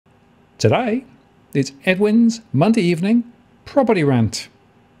Today, it's Edwin's Monday evening property rant.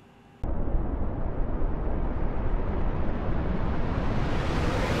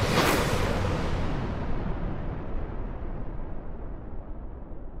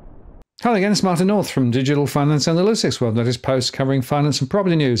 Hello again, it's Martin North from Digital Finance Analytics, World Notice Post covering finance and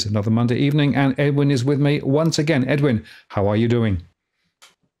property news. Another Monday evening, and Edwin is with me once again. Edwin, how are you doing?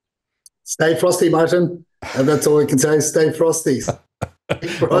 Stay frosty, Martin. And that's all we can say. Stay frosty. Stay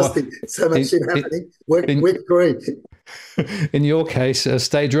frosty. So much shit happening. Work great. In your case,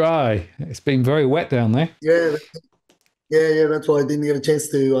 stay dry. It's been very wet down there. Yeah. That's why I didn't get a chance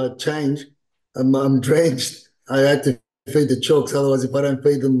to change. I'm drenched. I had to feed the chooks. Otherwise, if I don't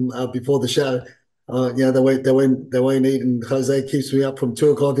feed them before the show, they won't eat. And Jose keeps me up from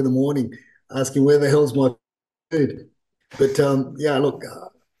 2 o'clock in the morning asking where the hell's my food. But look.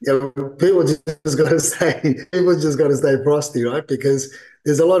 People just got to stay frosty, right? Because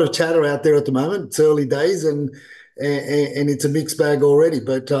there's a lot of chatter out there at the moment. It's early days, and it's a mixed bag already.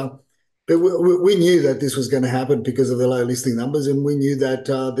 But we knew that this was going to happen because of the low listing numbers, and we knew that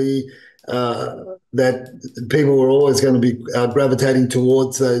that people were always going to be gravitating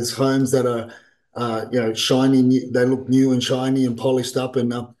towards those homes that are shiny. They look new and shiny and polished up,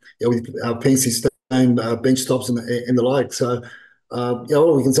 and with fancy stone bench tops and the like. So.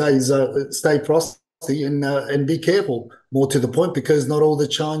 All we can say is stay frosty and be careful, more to the point, because not all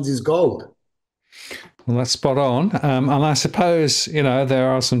that shines is gold. Well, that's spot on. And I suppose, there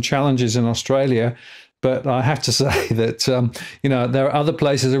are some challenges in Australia, but I have to say that, there are other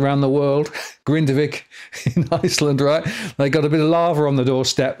places around the world, Grindavik in Iceland, right? They got a bit of lava on the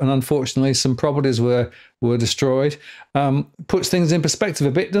doorstep, and unfortunately some properties were destroyed. Puts things in perspective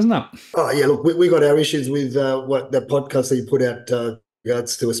a bit, doesn't it? Oh, yeah, look, we got our issues with what that podcast that you put out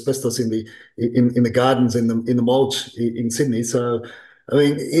regards to asbestos in the gardens, in the mulch in Sydney. So, I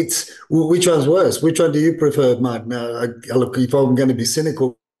mean, it's which one's worse? Which one do you prefer, Mark? Now, look, if I'm going to be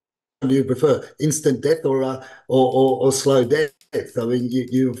cynical, do you prefer instant death or slow death? I mean,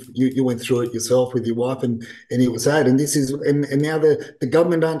 you went through it yourself with your wife, and it was sad. And this is and now the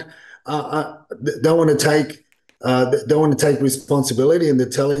government don't want to take responsibility, and they're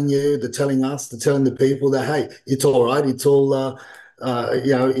telling the people that, hey, it's all right, it's all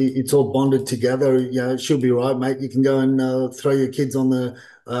it's all bonded together. It should be right, mate. You can go and throw your kids on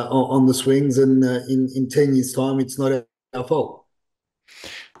the swings, and in 10 years' time, it's not our fault.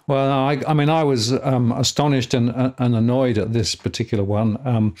 Well, I was astonished and annoyed at this particular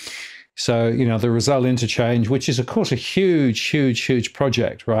one. So, the Rozelle interchange, which is, of course, a huge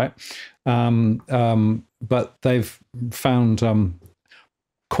project, right? But they've found,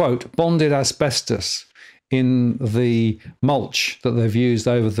 quote, bonded asbestos in the mulch that they've used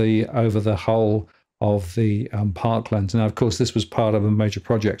over the whole of the parklands. Now, of course, this was part of a major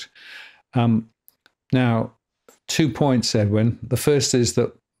project. Now, 2 points, Edwin. The first is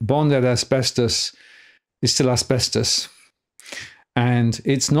that bonded asbestos is still asbestos. And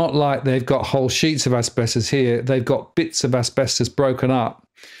it's not like they've got whole sheets of asbestos here. They've got bits of asbestos broken up.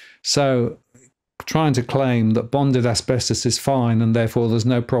 So trying to claim that bonded asbestos is fine and therefore there's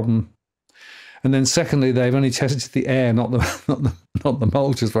no problem. And then secondly, they've only tested the air, not the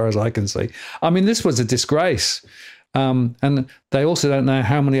mulch, as far as I can see. I mean, this was a disgrace. And they also don't know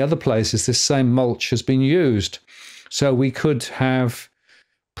how many other places this same mulch has been used. So we could have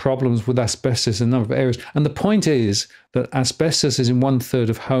problems with asbestos in a number of areas. And the point is that asbestos is in 1/3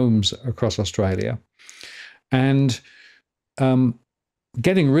 of homes across Australia. And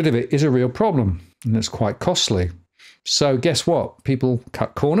getting rid of it is a real problem, and it's quite costly. So guess what? People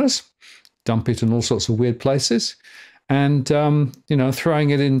cut corners, dump it in all sorts of weird places, and, throwing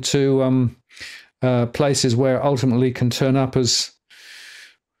it into places where ultimately can turn up as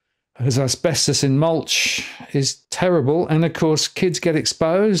asbestos in mulch is terrible. And of course, kids get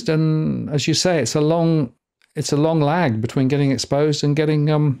exposed, and as you say, it's a long lag between getting exposed and getting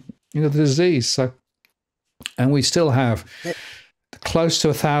the disease. So, and we still have close to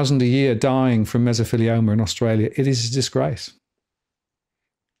 1,000 a year dying from mesothelioma in Australia. It is a disgrace.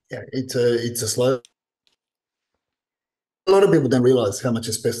 Yeah, it's a slow. A lot of people don't realise how much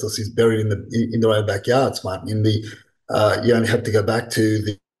asbestos is buried in their own backyards, Martin. You only have to go back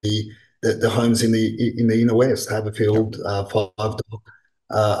to the homes in the inner west, Haberfield, Five Dock,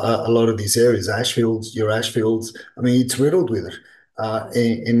 a lot of these areas, your Ashfields. I mean, it's riddled with it,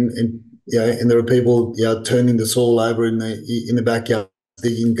 and there are people turning the soil over in the backyard,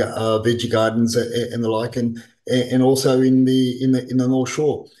 digging veggie gardens and the like, and also in the North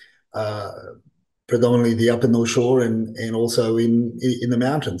Shore, predominantly the upper North Shore, and also in the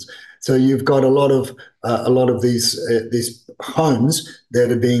mountains. So you've got a lot of these homes that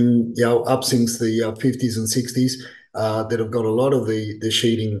have been, up since the 50s and 60s, that have got a lot of the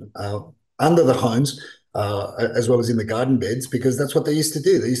sheeting under the homes, as well as in the garden beds, because that's what they used to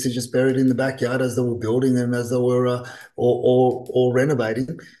do. They used to just bury it in the backyard as they were building and as they were or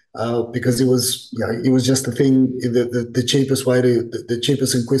renovating, because it was just the thing, the cheapest way the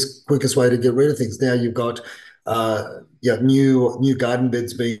cheapest and quickest way to get rid of things. Now you've got new garden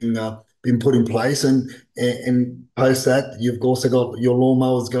beds being put in place, and post that you've also got your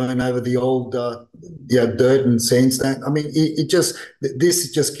lawnmowers going over the old dirt and sandstone. I mean,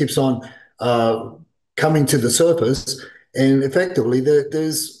 this just keeps on coming to the surface, and effectively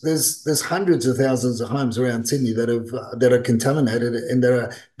there's hundreds of thousands of homes around Sydney that are contaminated, and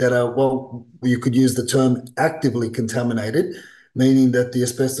that are well, you could use the term actively contaminated, meaning that the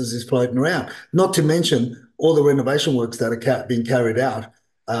asbestos is floating around. Not to mention all the renovation works that are being carried out,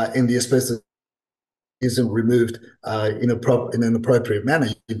 and the asbestos isn't removed in an appropriate manner.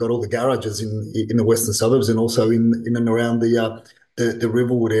 You've got all the garages in the western suburbs, and also in and around the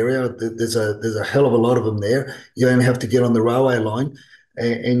Riverwood area. There's a hell of a lot of them there. You only have to get on the railway line,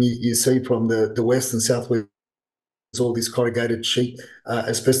 and you see from the west and southwest all this corrugated sheet,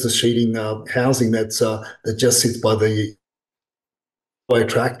 asbestos sheeting housing that just sits by the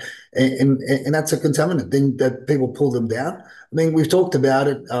track, and that's a contaminant. Then that people pull them down. I mean, we've talked about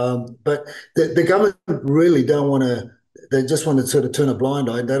it, but the government really don't want to. They just want to sort of turn a blind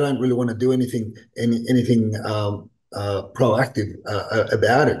eye. They don't really want to do anything proactive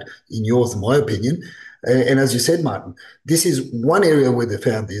about it, in yours and my opinion. And as you said, Martin, this is one area where they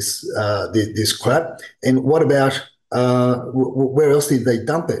found this crap. And what about where else did they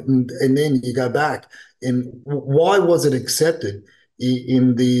dump it? And then you go back, and why was it accepted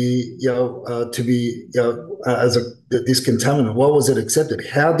in the to be as this contaminant? Why was it accepted?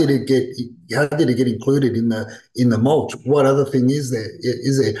 How did it get included in the mulch? What other thing is there?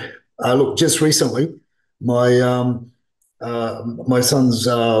 Look, just recently, my my son's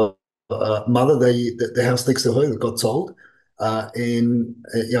mother, the house next to her that got sold, and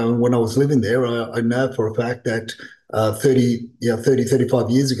when I was living there, I know for a fact that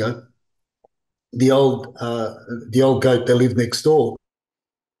 35 years ago, the old goat that lived next door,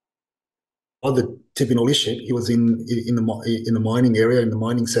 the tipping all his shit. He was in the mining area, in the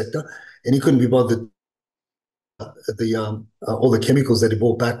mining sector, and he couldn't be bothered all the chemicals that he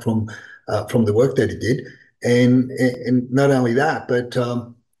brought back from the work that he did. And not only that, but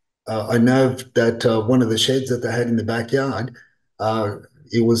I know that one of the sheds that they had in the backyard,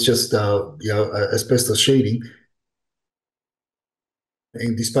 it was just asbestos sheeting,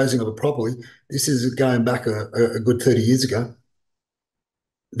 and disposing of it properly. This is going back a good 30 years ago.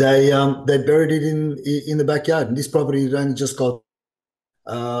 They buried it in the backyard, and this property had only just got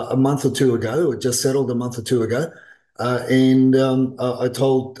a month or two ago. It just settled a month or two ago, and I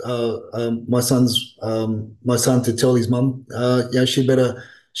told my son to tell his mum, she better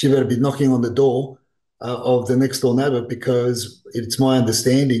be knocking on the door of the next door neighbour, because it's my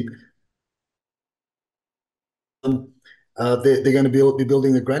understanding they're going to be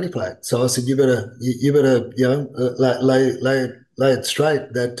building a granny flat. So I said, you better lay it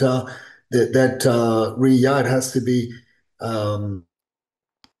straight that that rear yard has to be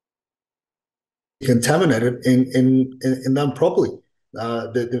contaminated and done properly.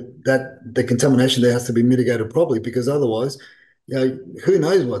 The contamination there has to be mitigated properly, because otherwise, who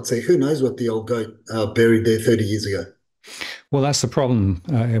knows what the old goat buried there 30 years ago. Well, that's the problem,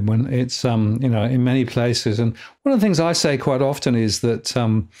 Edwin. It's in many places, and one of the things I say quite often is that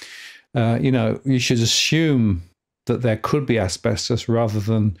you should assume that there could be asbestos rather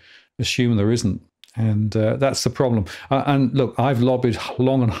than assume there isn't. And that's the problem. And look, I've lobbied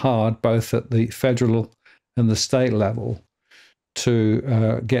long and hard, both at the federal and the state level,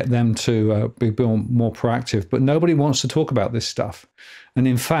 to get them to be more proactive. But nobody wants to talk about this stuff. And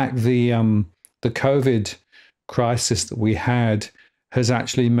in fact, the COVID crisis that we had has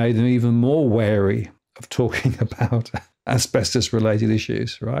actually made them even more wary of talking about asbestos-related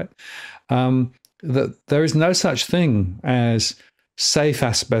issues, right? That there is no such thing as safe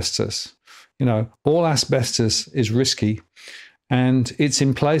asbestos. All asbestos is risky, and it's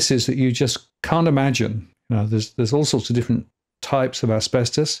in places that you just can't imagine. There's all sorts of different types of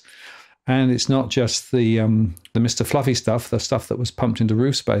asbestos, and it's not just the Mr. Fluffy stuff, the stuff that was pumped into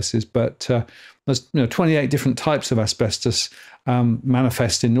roof spaces, but there's 28 different types of asbestos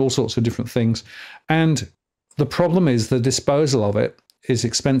manifest in all sorts of different things, and the problem is the disposal of it is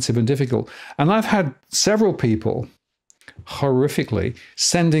expensive and difficult. And I've had several people, horrifically,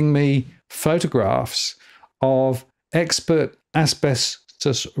 sending me photographs of expert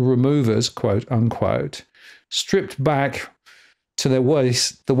asbestos removers, quote unquote, stripped back to their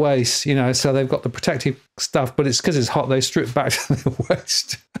waist, so they've got the protective stuff, but it's because it's hot, they strip back to their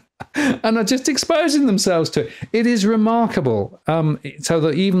waist and are just exposing themselves to it. It is remarkable. So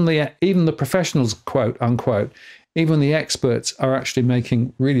that even the professionals, quote unquote, even the experts are actually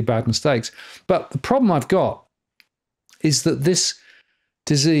making really bad mistakes. But the problem I've got is that this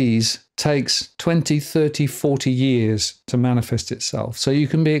disease takes 20, 30, 40 years to manifest itself. So you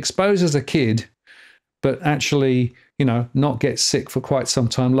can be exposed as a kid, but actually, not get sick for quite some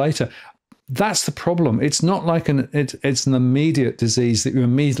time later. That's the problem. It's not like it's an immediate disease that you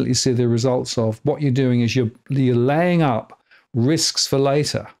immediately see the results of. What you're doing is you're laying up risks for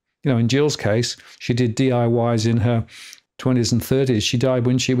later. In Jill's case, she did DIYs in her 20s and 30s. She died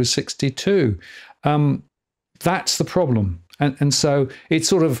when she was 62. That's the problem. And so it's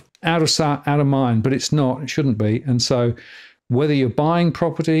sort of out of sight, out of mind, but it's not. It shouldn't be. And so whether you're buying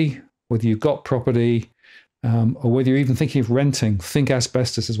property, whether you've got property, or whether you're even thinking of renting, think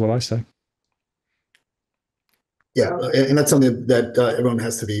asbestos is what I say. Yeah, and that's something that everyone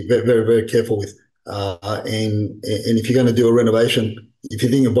has to be very, very, very careful with. And if you're going to do a renovation, if you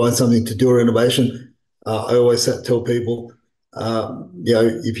think of buying something to do a renovation, I always tell people,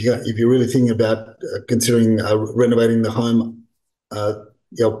 if you're really thinking about considering renovating the home,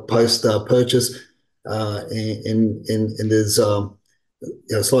 post purchase, and there's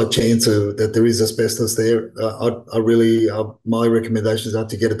a slight chance that there is asbestos there, my recommendations are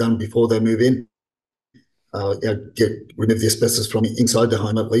to get it done before they move in. Remove the asbestos from inside the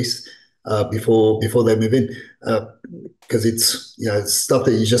home at least before they move in, because it's stuff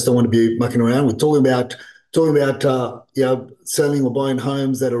that you just don't want to be mucking around with. Talking about selling or buying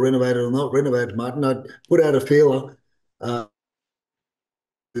homes that are renovated or not renovated, Martin, I'd put out a feeler to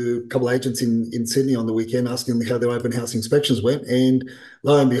a couple of agents in Sydney on the weekend, asking them how their open house inspections went, and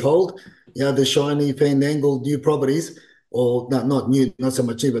lo and behold, the shiny, fandangled new properties, or not new, not so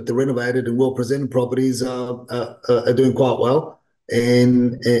much new, but the renovated and well presented properties are doing quite well,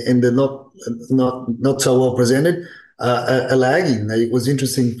 and they're not so well presented, are lagging. It was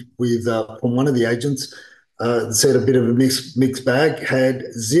interesting with from one of the agents, said a bit of a mixed bag,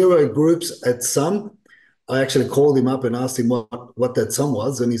 had 0 groups at some. I actually called him up and asked him what that sum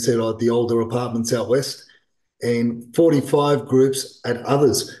was, and he said, the older apartments out west, and 45 groups at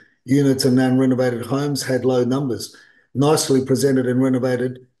others. Units and non-renovated homes had low numbers. Nicely presented and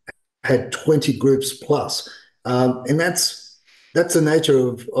renovated had 20 groups plus. And that's the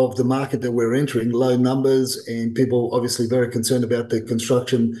nature of the market that we're entering, low numbers, and people obviously very concerned about the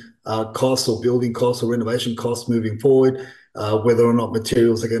construction costs or building costs or renovation costs moving forward, whether or not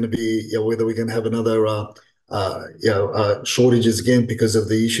materials are going to be, whether we're going to have another shortages again because of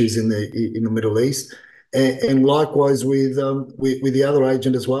the issues in the Middle East, and likewise with the other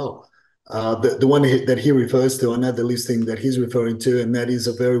agent as well. The one that he refers to, I know the listing that he's referring to, and that is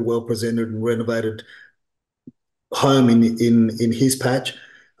a very well presented and renovated home in his patch.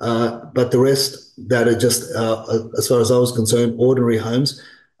 But the rest that are just, as far as I was concerned, ordinary homes,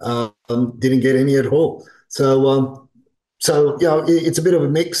 didn't get any at all. So it's a bit of a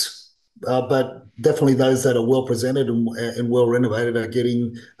mix, but definitely those that are well presented and well renovated are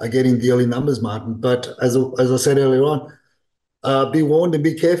getting the early numbers, Martin. But as I said earlier on, be warned and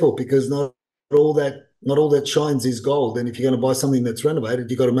be careful, because not all that shines is gold. And if you're going to buy something that's renovated,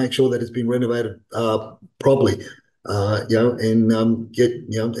 you've got to make sure that it's been renovated properly. And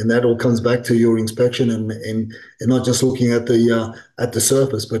that all comes back to your inspection and not just looking at the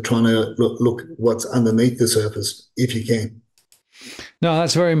surface, but trying to look what's underneath the surface if you can. No,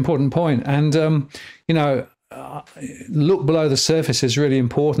 that's a very important point. And, look below the surface is really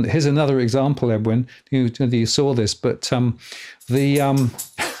important. Here's another example, Edwin. You saw this, but the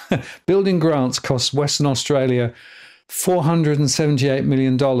building grants cost Western Australia $478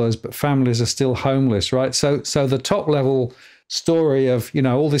 million, but families are still homeless, right? So the top level story of,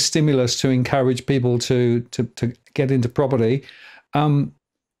 all this stimulus to encourage people to get into property,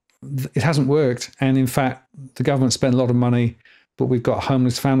 it hasn't worked. And in fact, the government spent a lot of money, but we've got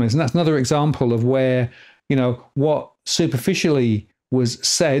homeless families. And that's another example of where, what superficially was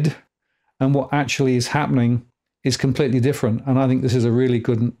said and what actually is happening is completely different. And I think this is a really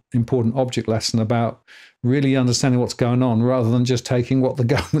good and important object lesson about really understanding what's going on rather than just taking what the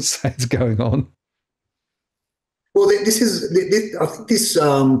government says is going on. Well, I think this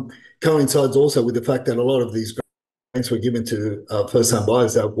coincides also with the fact that a lot of these grants were given to first-time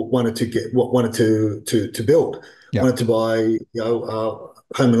buyers that wanted to build, wanted to buy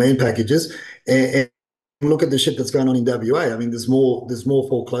home and land packages, and look at the shit that's going on in WA. I mean, there's more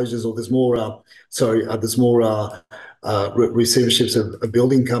foreclosures, or there's more receiverships of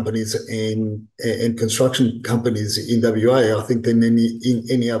building companies and construction companies in WA, I think, than in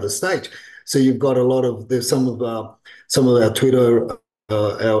any other state. So you've got a lot of there's some of our Twitter,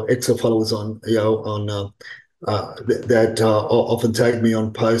 our Exo followers on that often tag me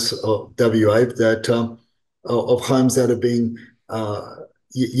on posts of WA that of homes that are being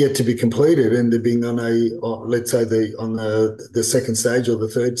yet to be completed, and they're being on let's say on the second stage or the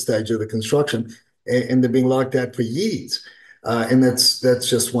third stage of the construction, and they're being like that for years. And that's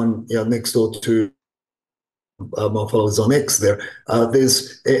just one, next door to my followers on X there.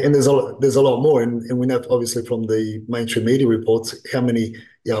 There's a lot more, and we know obviously from the mainstream media reports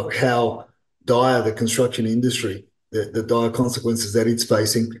how dire the construction industry, the dire consequences that it's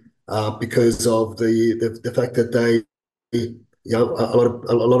facing because of the fact that they, a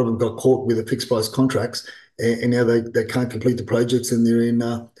lot of them got caught with the fixed price contracts, and now they can't complete the projects, and they're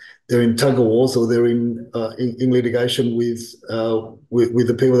in tug of wars, or they're in litigation with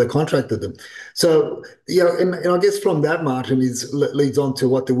the people that contracted them. So and I guess from that, Martin, leads on to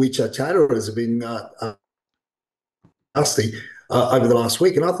what the WeChat chatterers have been nasty over the last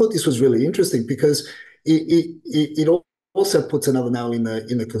week, and I thought this was really interesting because it also puts another nail in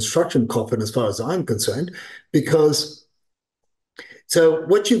the construction coffin as far as I'm concerned, because so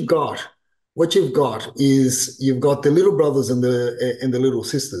what you've got is you've got the little brothers and the little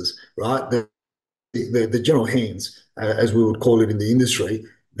sisters, right? The general hands, as we would call it in the industry,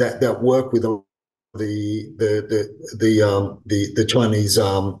 that work with the Chinese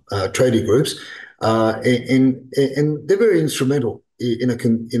trading groups, and they're very instrumental in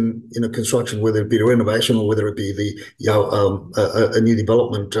a construction, whether it be a renovation or whether it be a new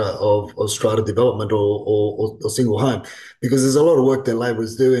development of strata development or single home, because there's a lot of work that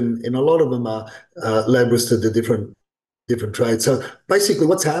labourers do, and a lot of them are labourers to the different trades. So basically,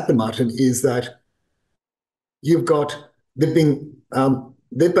 what's happened, Martin, is that you've got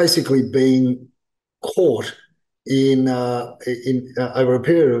they're basically being caught in over a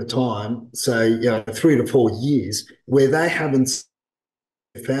period of time, say 3 to 4 years, where they haven't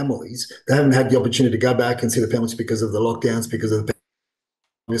families. They haven't had the opportunity to go back and see the families because of the lockdowns, because of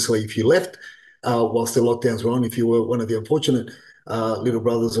obviously if you left whilst the lockdowns were on, if you were one of the unfortunate little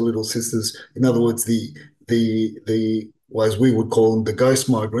brothers or little sisters, in other words, the as we would call them, the ghost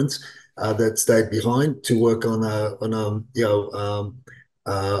migrants that stayed behind to work on a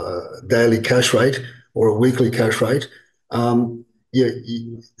daily cash rate or a weekly cash rate. A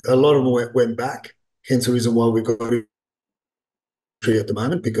lot of them went back. Hence the reason why we've got at the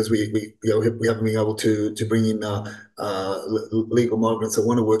moment, because we haven't been able to bring in legal migrants that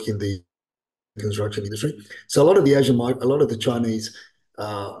want to work in the construction industry. So a lot of the Chinese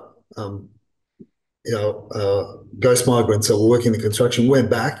ghost migrants that were working in construction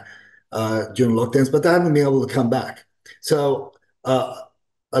went back during lockdowns, but they haven't been able to come back. So a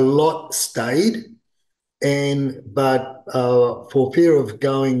lot stayed, but for fear of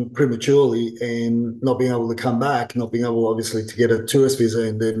going prematurely and not being able to come back, not being able obviously to get a tourist visa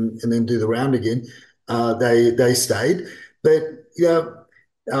and then do the round again, they stayed. But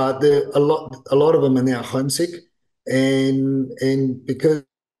a lot of them are now homesick, and because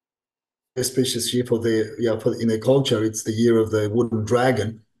auspicious year for in their culture, it's the year of the wooden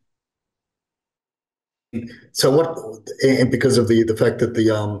dragon. So and because of the fact that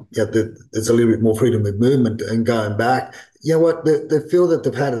there's a little bit more freedom of movement and going back, they feel that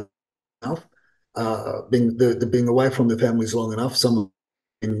they've had enough, being away from their families long enough. Some have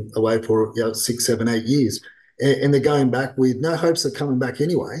been away for 6, 7, 8 years, and they're going back with no hopes of coming back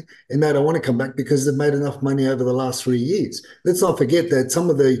anyway, and they don't want to come back because they've made enough money over the last 3 years. Let's not forget that some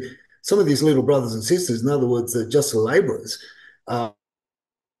of these little brothers and sisters, in other words, they're just labourers.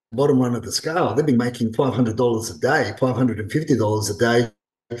 Bottom run of the scale, they've been making $500 a day, $550 a day,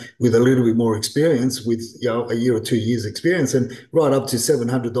 with a little bit more experience, with a year or 2 years experience, and right up to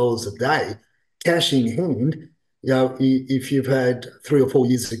 $700 a day, cash in hand. If you've had 3 or 4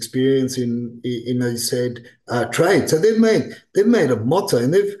 years experience in a said trade, so they've made a motto,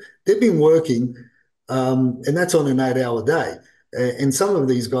 and they've been working, and that's on an 8-hour day. And some of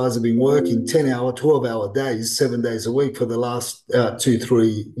these guys have been working 10-hour, 12-hour days, 7 days a week for the last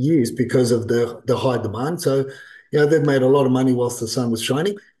 2-3 years because of the high demand. So, they've made a lot of money whilst the sun was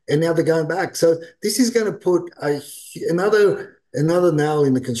shining, and now they're going back. So this is going to put another nail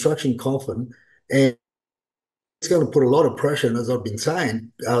in the construction coffin, and it's going to put a lot of pressure. And as I've been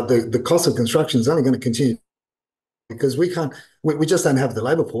saying, the cost of construction is only going to continue, because we just don't have the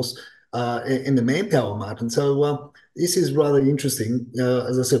labour force. in the manpower market. So this is rather interesting.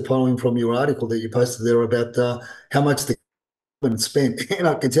 As I said, following from your article that you posted there about how much the government spent, and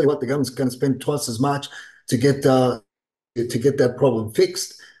I can tell you what, the government's going to spend twice as much to get that problem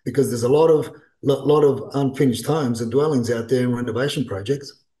fixed, because there's a lot of unfinished homes and dwellings out there in renovation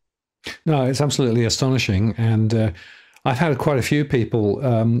projects. No, it's absolutely astonishing. And I've had quite a few people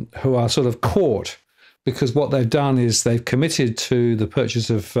who are sort of caught because what they've done is they've committed to the purchase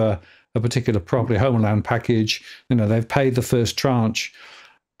of a particular property, home and land package. They've paid the first tranche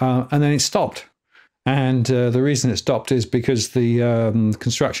and then it stopped. And the reason it stopped is because the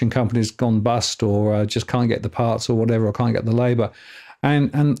construction company's gone bust, or just can't get the parts or whatever, or can't get the labour.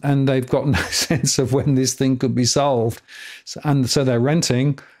 And they've got no sense of when this thing could be solved. And so they're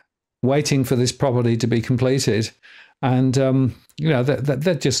renting, waiting for this property to be completed. And,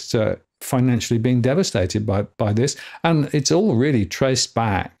 they're just financially being devastated by this. And it's all really traced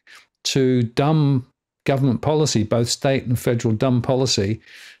back to dumb government policy, both state and federal dumb policy,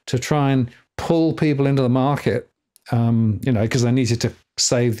 to try and pull people into the market, because they needed to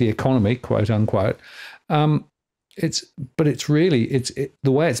save the economy, quote unquote. The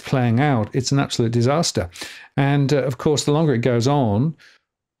way it's playing out, it's an absolute disaster. And of course, the longer it goes on,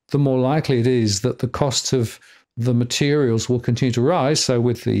 the more likely it is that the cost of the materials will continue to rise. So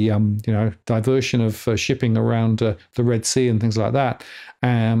with the diversion of shipping around the Red Sea and things like that,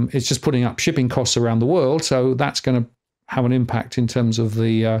 it's just putting up shipping costs around the world. So that's going to have an impact in terms of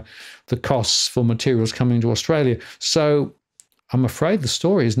the costs for materials coming to Australia. So I'm afraid the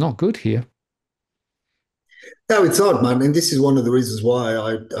story is not good here. No, it's not, man. And this is one of the reasons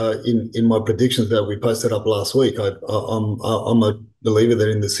why in my predictions that we posted up last week, I'm a believer that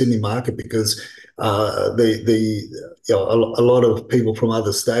in the Sydney market, because a lot of people from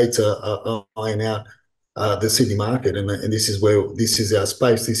other states are eyeing out the Sydney market, and this is our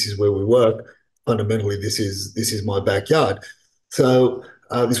space. This is where we work. Fundamentally, this is my backyard. So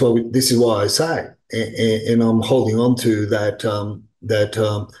this is why I say, and I'm holding on to that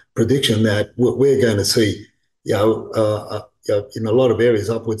prediction that we're going to see, in a lot of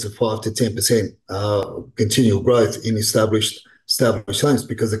areas, upwards of 5 to 10% continual growth in established homes,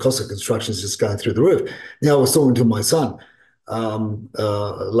 because the cost of construction is just going through the roof. Now, I was talking to my son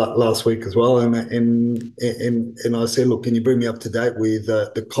last week as well, and I said, look, can you bring me up to date with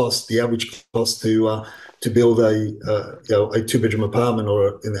the average cost to build a 2-bedroom apartment,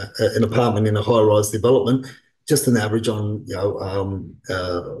 or an apartment in a high-rise development, just an average on,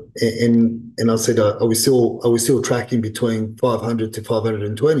 and I said, are we still tracking between 500 to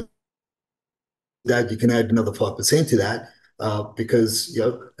 520? That you can add another 5% to that. Because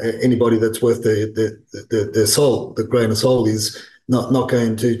anybody that's worth the grain of salt is not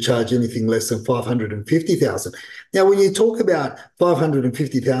going to charge anything less than 550,000. Now, when you talk about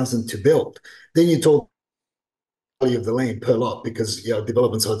 550,000 to build, then you talk value of the land per lot, because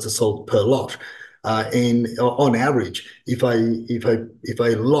development sites are sold per lot, and on average, if a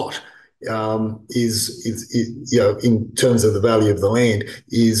lot is in terms of the value of the land,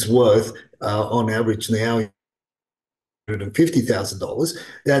 is worth on average now $150,000,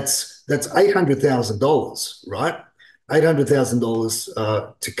 that's $800,000, right?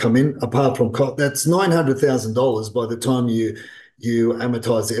 $800,000 to come in, apart from cost. That's $900,000 by the time you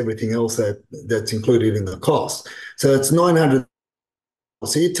amortize everything else that's included in the cost. So it's $900,000.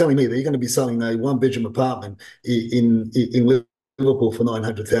 So you're telling me that you're going to be selling a 1-bedroom apartment in Liverpool for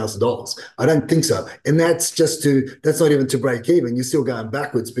 $900,000? I don't think so. And that's not even to break even. You're still going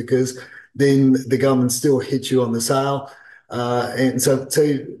backwards, because then the government still hits you on the sale. And so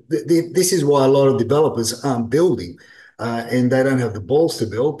this is why a lot of developers aren't building, and they don't have the balls to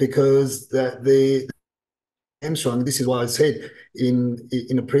build, because the hamstrung. This is why I said in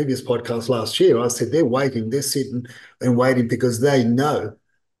a previous podcast last year, I said they're sitting and waiting, because they know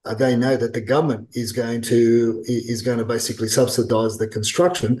that the government is going to basically subsidise the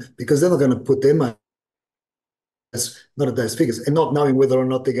construction, because they're not going to put their money not at those figures, and not knowing whether or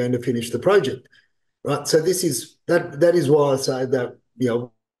not they're going to finish the project, right? So that is why I say that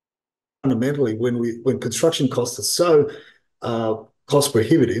fundamentally, when construction costs are so cost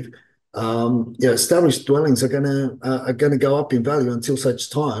prohibitive, established dwellings are going to go up in value until such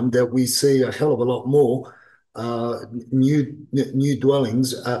time that we see a hell of a lot more new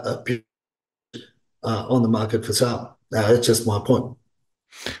dwellings on the market for sale. That's just my point.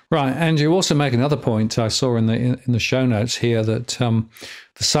 Right, and you also make another point I saw in the show notes here, that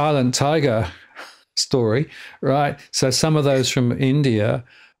the silent tiger story, right? So some of those from India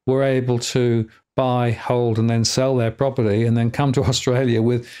were able to buy, hold, and then sell their property, and then come to Australia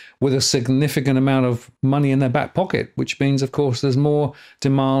with a significant amount of money in their back pocket, which means, of course, there's more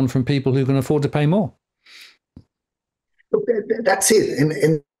demand from people who can afford to pay more. That's it,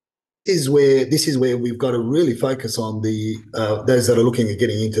 and this is where we've got to really focus on the those that are looking at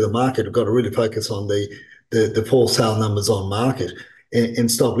getting into the market. We've got to really focus on the for sale numbers on market, and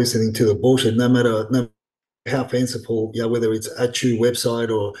stop listening to the bullshit. No matter how fanciful, whether it's ACHU website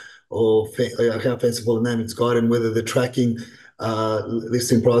or how fanciful the name it's got, and whether they're tracking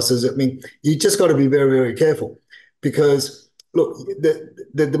listing prices. I mean, you just got to be very, very careful, because look,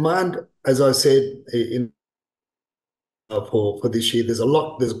 the demand, as I said, in for this year,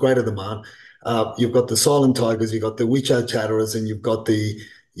 there's greater demand. You've got the silent tigers, you've got the WeChat chatterers, and you've got the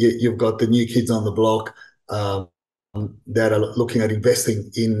new kids on the block that are looking at investing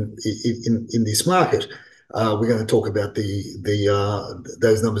in this market. We're going to talk about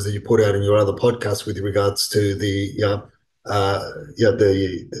those numbers that you put out in your other podcast with regards to the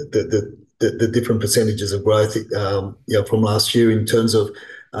different percentages of growth from last year in terms of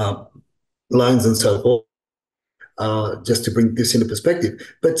loans and so forth. Just to bring this into perspective.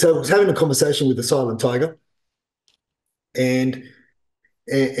 But I was having a conversation with the silent tiger, and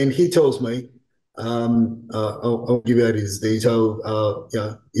he tells me, I'll give out his detail.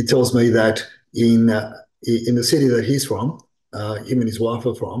 He tells me that in the city that he's from, him and his wife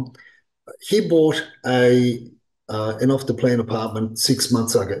are from, he bought an off-the-plan apartment 7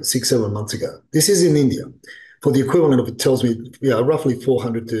 months ago. This is in India, for the equivalent of, it tells me, roughly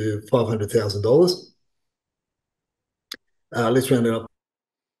 $400,000 to $500,000. Let's round it up,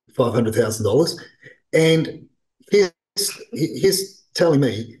 $500,000. And he's telling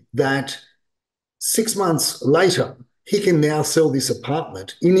me that 6 months later, he can now sell this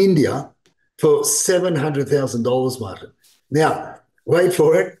apartment in India for $700,000, Martin. Now, wait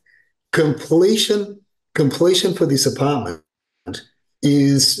for it. Completion for this apartment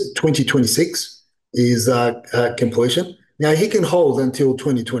is 2026 is completion. Now, he can hold until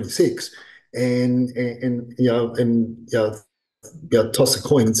 2026. And toss a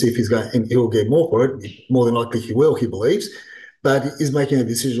coin and see if he'll get more for it. More than likely he will, he believes, but he's making a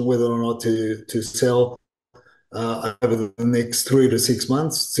decision whether or not to sell over the next 3 to 6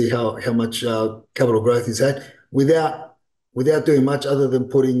 months, see how much capital growth he's had without doing much other than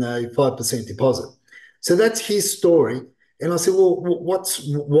putting a 5% deposit. So that's his story. And I said, well,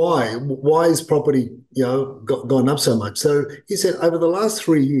 why is property, gone up so much? So he said, over the last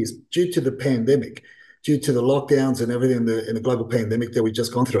 3 years, due to the pandemic, due to the lockdowns and everything in the global pandemic that we've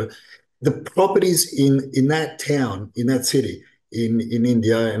just gone through, the properties in that town, in that city, in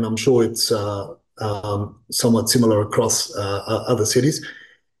India, and I'm sure it's somewhat similar across other cities,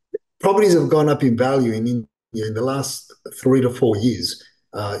 properties have gone up in value in India in the last 3 to 4 years,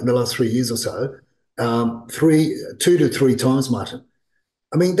 in the last 3 years or so, 2 to 3 times, Martin.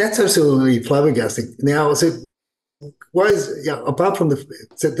 I mean, that's absolutely flabbergasting. Now, I said, why is, apart from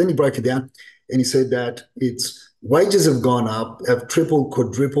then he broke it down, and he said that its wages have gone up, have tripled,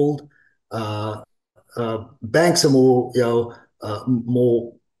 quadrupled. Banks are more,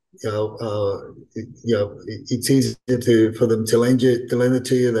 it's easier for them to lend it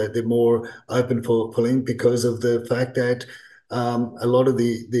to you. That they're more open for lending because of the fact that a lot of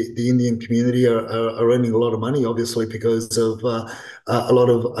the Indian community are earning a lot of money, obviously, because of a lot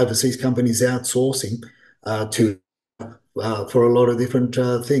of overseas companies outsourcing to for a lot of different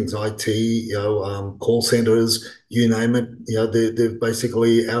things, IT, call centers, you name it. They've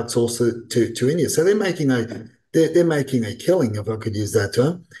basically outsourced it to India. So they're making a killing, if I could use that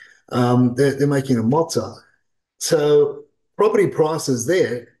term. They're making a mozza. So property prices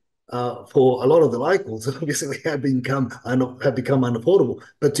there for a lot of the locals obviously have become unaffordable.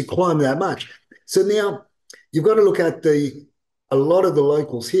 But to climb that much, so now you've got to look at a lot of the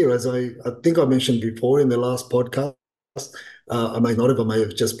locals here, as I think I mentioned before in the last podcast. I may not have. I may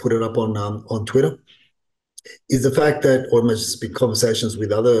have just put it up on Twitter. Is the fact that, or it may just be conversations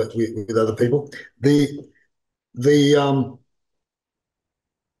with other people.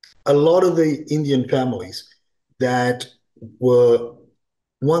 A lot of the Indian families that were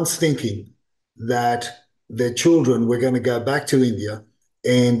once thinking that their children were going to go back to India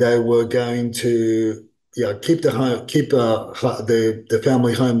and they were going to keep the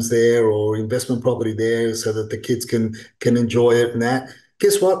family homes there or investment property there so that the kids can enjoy it and that.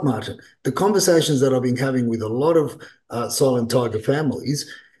 Guess what, Martin? The conversations that I've been having with a lot of silent tiger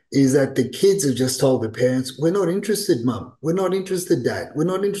families is that the kids have just told their parents, we're not interested, Mum. We're not interested, Dad. We're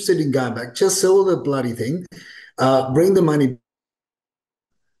not interested in going back. Just sell the bloody thing, bring the money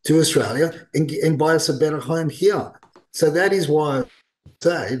to Australia and buy us a better home here. So that is why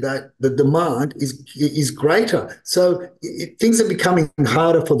say that the demand is greater. So things are becoming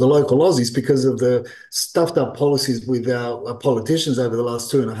harder for the local Aussies because of the stuffed up policies with our politicians over the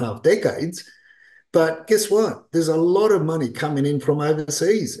last 2.5 decades. But guess what? There's a lot of money coming in from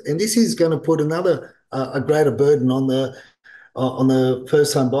overseas, and this is going to put another a greater burden on the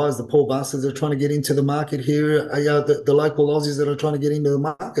first time buyers, the poor bastards that are trying to get into the market here, the local Aussies that are trying to get into the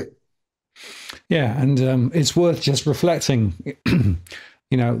market. Yeah, and it's worth just reflecting,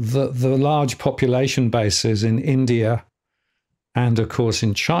 the large population bases in India and, of course,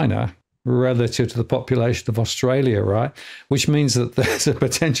 in China relative to the population of Australia, right? Which means that there's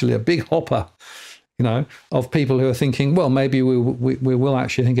potentially a big hopper, of people who are thinking, well, maybe we will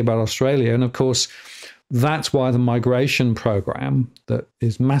actually think about Australia. And, of course, that's why the migration program that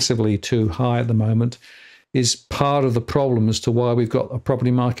is massively too high at the moment is part of the problem as to why we've got a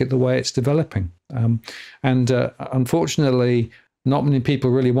property market the way it's developing. Unfortunately, not many people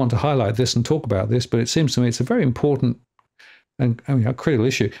really want to highlight this and talk about this, but it seems to me it's a very important and a critical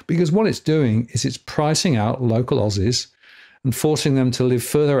issue, because what it's doing is it's pricing out local Aussies and forcing them to live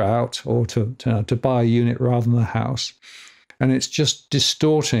further out or to buy a unit rather than a house. And it's just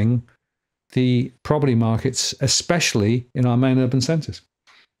distorting the property markets, especially in our main urban centres.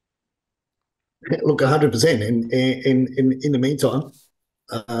 Look, 100%. In the meantime,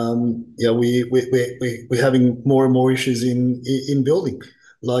 we're having more and more issues in building,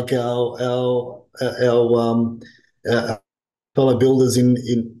 like our fellow builders in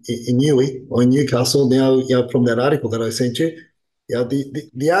Newey or in Newcastle. Now, from that article that I sent you,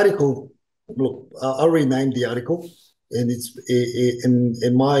 the article. Look, I renamed the article, and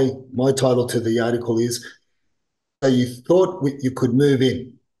and my title to the article is, "So you thought you could move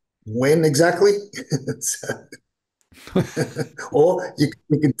in. When exactly?" Or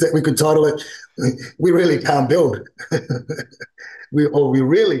we could title it, "We really can't build." we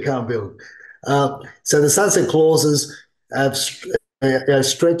really can't build. So the sunset clauses have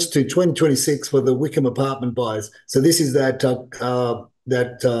stretched to 2026 for the Wickham apartment buyers. So this is that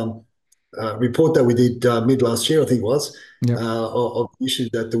report that we did mid last year, I think it was, Yep. Of issues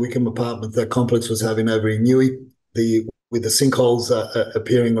that the Wickham apartment, that complex, was having over in Newey, with the sinkholes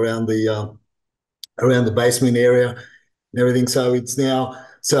appearing around the basement area and everything. So it's now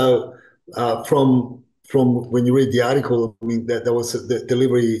from when you read the article, I mean, that there was the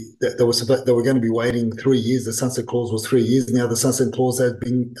delivery that they were going to be waiting 3 years. The sunset clause was 3 years. Now the sunset clause has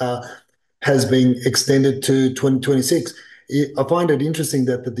been extended to 2026. I find it interesting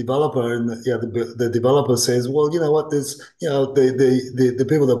that the developer and the developer says, well, you know what, there's the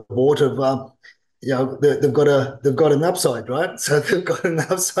people that bought have they've got an upside, right? So they've got an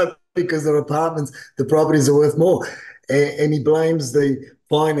upside because their apartments, the properties are worth more, and he blames the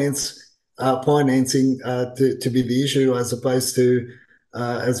financing to be the issue, as opposed to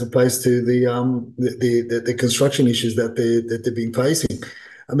the construction issues that they've been facing.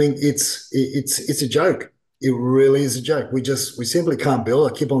 I mean, it's a joke. It really is a joke. We simply can't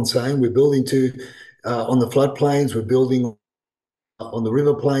build. I keep on saying we're building on the floodplains. We're building on the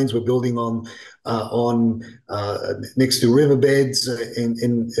river plains. We're building on next to riverbeds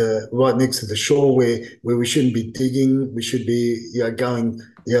and right next to the shore where we shouldn't be digging. We should be going.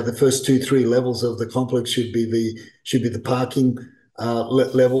 The first 2-3 levels of the complex should be the parking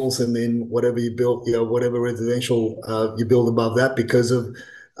levels, and then whatever you build, whatever residential you build above that, because of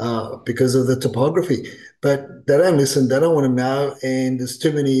the topography. But they don't listen. They don't want to know. And there's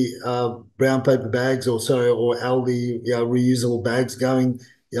too many brown paper bags or Aldi reusable bags going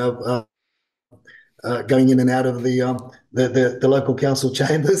in and out of the local council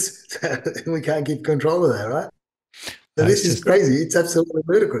chambers. We can't keep control of that, right? So this is crazy. It's absolutely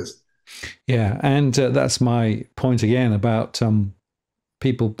ludicrous. Yeah, and that's my point again about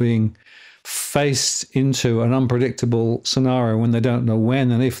people being faced into an unpredictable scenario when they don't know when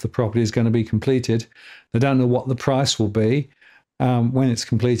and if the property is going to be completed. They don't know what the price will be when it's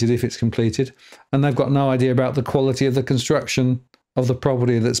completed, if it's completed, and they've got no idea about the quality of the construction of the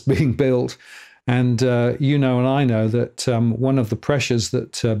property that's being built. And and I know that one of the pressures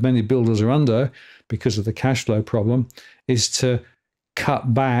that many builders are under because of the cash flow problem is to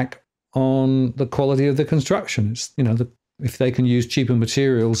cut back on the quality of the construction. It's, if they can use cheaper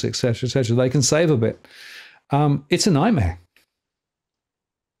materials, et cetera, they can save a bit. It's a nightmare.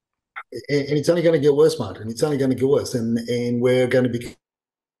 And it's only going to get worse, Martin. It's only going to get worse. And we're going to be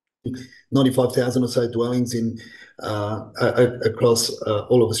 95,000 or so dwellings in across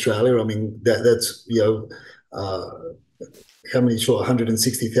all of Australia. I mean, that's how many short?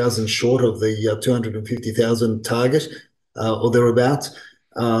 160,000 short of the 250,000 target or thereabouts.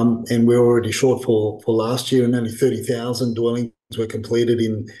 and we're already short for last year, and only 30,000 dwellings were completed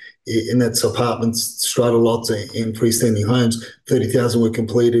in that's apartments, strata lots, and freestanding homes. 30,000 were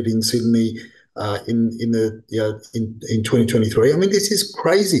completed in Sydney in 2023. I mean, this is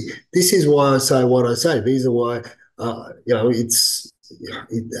crazy. This is why I say what I say. These are why I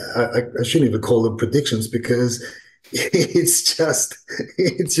shouldn't even call them predictions, because it's just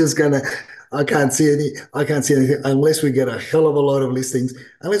gonna. I can't see anything unless we get a hell of a lot of listings.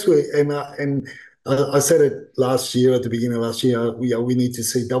 Unless we and I said it last year, at the beginning of last year. We need to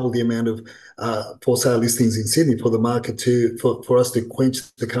see double the amount of for sale listings in Sydney for the market for us to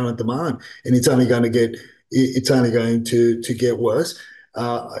quench the current demand, and it's only going to get worse.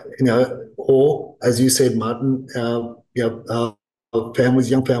 Or as you said, Martin, young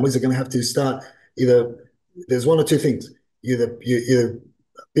families are going to have to start either. There's one or two things. You either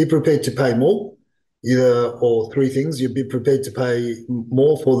be prepared to pay more, or three things. You'd be prepared to pay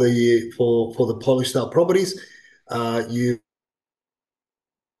more for the polished up properties. You're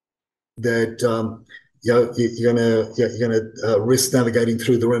gonna risk navigating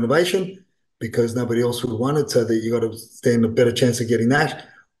through the renovation because nobody else would want it, so that you got to stand a better chance of getting that,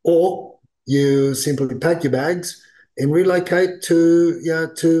 or you simply pack your bags and relocate to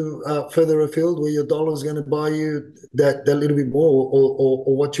further afield where your dollar is going to buy you that little bit more,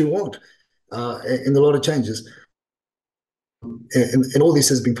 or what you want, and a lot of changes. And all this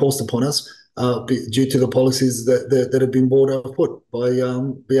has been forced upon us due to the policies that have been brought afoot by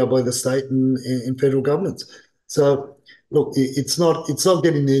the state and federal governments. So look, it's not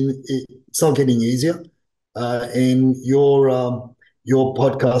getting easier. And your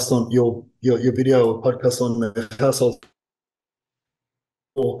podcast on your video podcast on the household,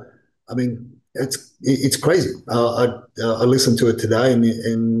 I mean, it's crazy. I listened to it today, and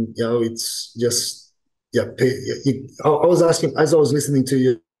it's just I was asking, as I was listening to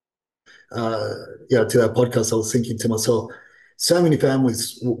you, to that podcast, I was thinking to myself, so many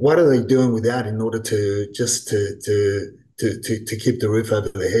families, what are they doing without in order to just to keep the roof over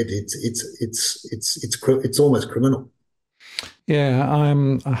their head? It's almost criminal. Yeah,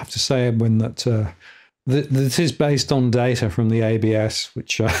 I have to say, Edwin, that this is based on data from the ABS,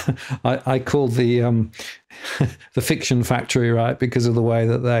 which I call the the fiction factory, right? Because of the way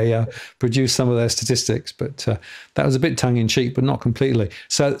that they produce some of their statistics. But that was a bit tongue in cheek, but not completely.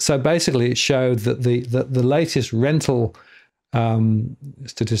 So basically, it showed that the latest rental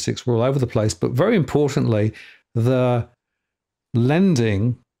statistics were all over the place. But very importantly, the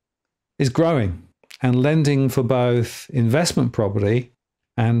lending is growing, and lending for both investment property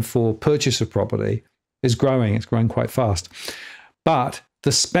and for purchase of property is growing. It's growing quite fast. But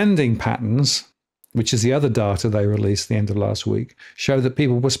the spending patterns, which is the other data they released at the end of last week, show that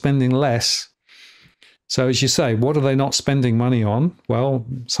people were spending less. So as you say, what are they not spending money on? Well,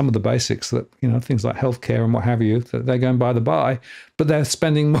 some of the basics that, things like healthcare and what have you, that they're going by the by, but they're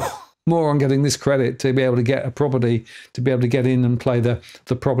spending more on getting this credit to be able to get a property, to be able to get in and play the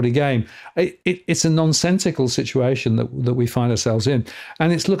property game. It's a nonsensical situation that we find ourselves in.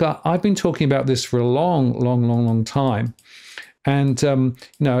 And I've been talking about this for a long time. And,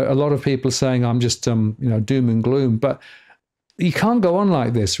 a lot of people are saying I'm just, doom and gloom, but you can't go on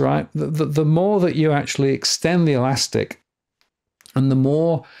like this, right? The more that you actually extend the elastic, and the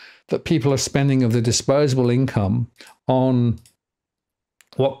more that people are spending of the disposable income on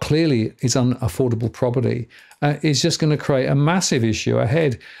what clearly is unaffordable property, is just going to create a massive issue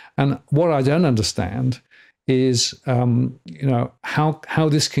ahead. And what I don't understand is, how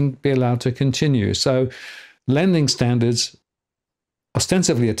this can be allowed to continue. So lending standards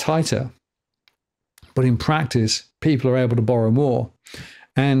ostensibly are tighter, but in practice, people are able to borrow more.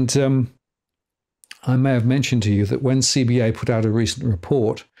 And I may have mentioned to you that when CBA put out a recent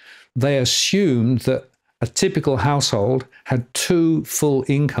report, they assumed that a typical household had 2 full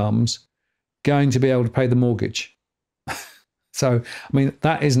incomes going to be able to pay the mortgage. So, I mean,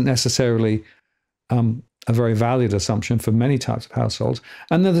 that isn't necessarily a very valid assumption for many types of households.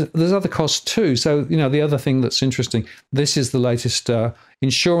 And then there's other costs too. So, the other thing that's interesting, this is the latest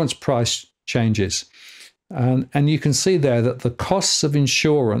insurance price changes. And you can see there that the costs of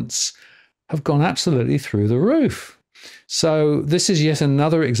insurance have gone absolutely through the roof. So this is yet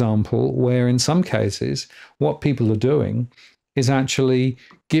another example where in some cases, what people are doing is actually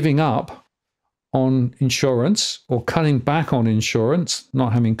giving up on insurance or cutting back on insurance,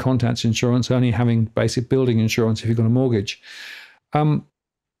 not having contents insurance, only having basic building insurance if you've got a mortgage.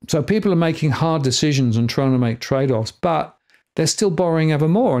 So people are making hard decisions and trying to make trade-offs, but they're still borrowing ever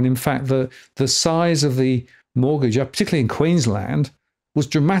more. And in fact, the size of the mortgage, particularly in Queensland, was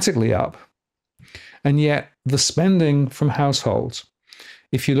dramatically up. And yet the spending from households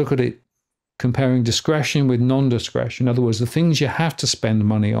if you look at it comparing discretion with non-discretion, in other words, the things you have to spend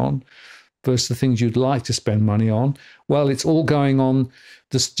money on versus the things you'd like to spend money on, well, it's all going on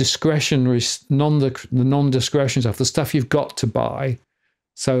this discretionary, the non-discretion stuff, the stuff you've got to buy.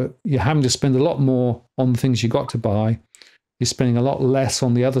 So you're having to spend a lot more on the things you got to buy. You're spending a lot less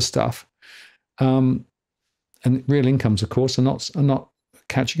on the other stuff. And real incomes, of course, are not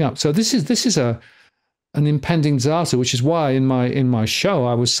catching up. So this is an impending disaster, which is why in my show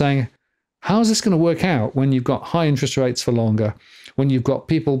I was saying, how is this going to work out when you've got high interest rates for longer, when you've got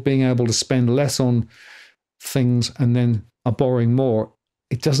people being able to spend less on things and then are borrowing more?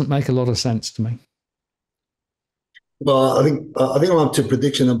 It doesn't make a lot of sense to me. Well, I think I'm up to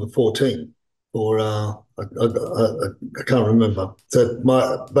prediction number 14, or I can't remember. So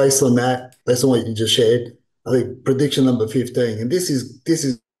based on what you just shared, I think prediction number 15, and this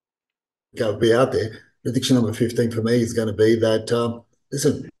is going to be out there. Prediction number 15 for me is going to be that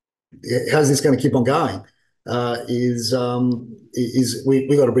listen, how's this going to keep on going? Is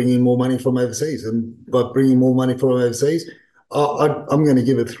we got to bring in more money from overseas, and by bringing more money from overseas, I'm going to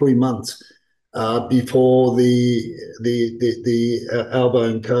give it 3 months before the Albo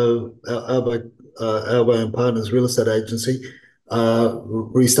and Co. Albo and Partners Real Estate Agency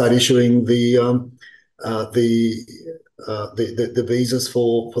restart issuing the visas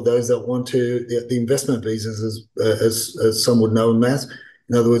for those that want to, the investment visas, as some would know in math.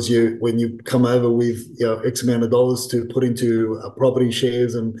 In other words, when you come over with X amount of dollars to put into property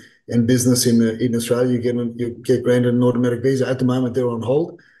shares and business in Australia, you get granted an automatic visa. At the moment, they're on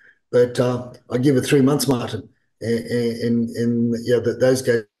hold, but I give it 3 months, Martin, and those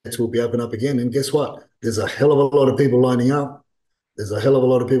gates will be open up again. And guess what? There's a hell of a lot of people lining up. There's a hell of a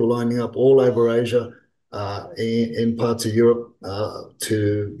lot of people lining up all over Asia and parts of Europe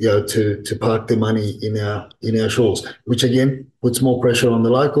to park their money in our shores, which again puts more pressure on the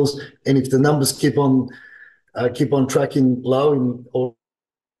locals. And if the numbers keep on tracking low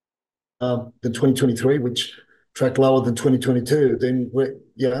than 2023, which tracked lower than 2022, then the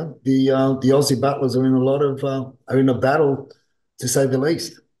Aussie battlers are in a battle, to say the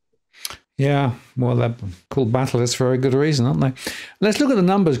least. Yeah, well, they're called battlers for a good reason, aren't they? Let's look at the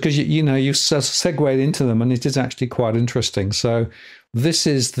numbers, because you segued into them, and it is actually quite interesting. So this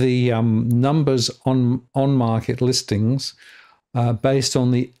is the numbers on market listings based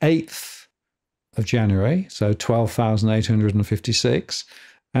on the 8th of January, so 12,856.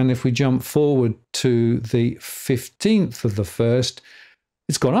 And if we jump forward to the 15th of the 1st,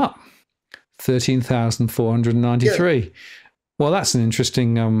 it's gone up, 13,493. Yeah. Well, that's an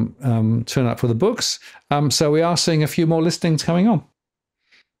interesting turn up for the books. So we are seeing a few more listings coming on.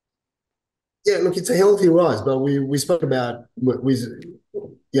 Yeah, look, it's a healthy rise, but we spoke about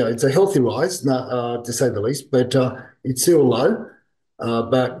it's a healthy rise, to say the least, but it's still low,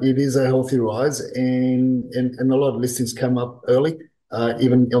 but it is a healthy rise, and a lot of listings come up early,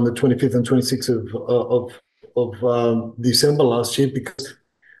 even on the 25th and 26th of December last year, because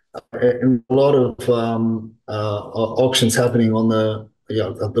and a lot of auctions happening on I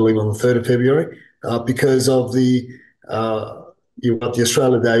believe on the 3rd of February, because of you've got the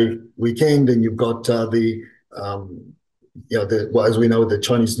Australia Day weekend, and you've got as we know, the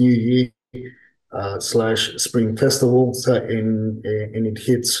Chinese New Year / Spring Festival, and it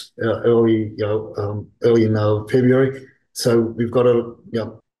hits early in February. So we've got a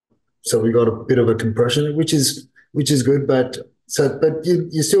bit of a compression, which is good, but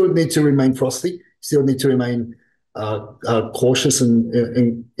you still need to remain frosty. You still need to remain cautious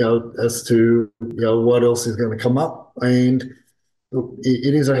and as to what else is going to come up. And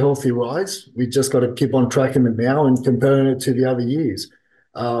it is a healthy rise. We just got to keep on tracking it now and comparing it to the other years.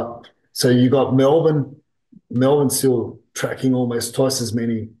 So you got Melbourne still tracking almost twice as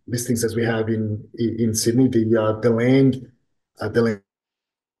many listings as we have in Sydney. The land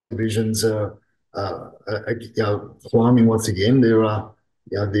divisions are climbing once again. There are,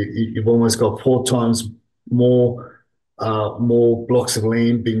 you've almost got 4 times more blocks of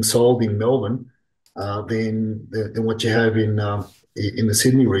land being sold in Melbourne than what you have in the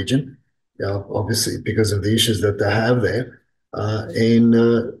Sydney region, obviously because of the issues that they have there. And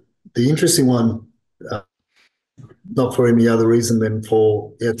the interesting one, not for any other reason than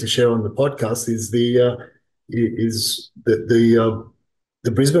to share on the podcast, is the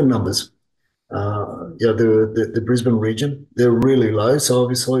Brisbane numbers. The Brisbane region, they're really low. So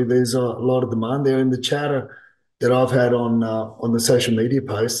obviously there's a lot of demand there. And the chatter that I've had on the social media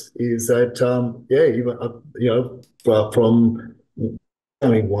posts is that from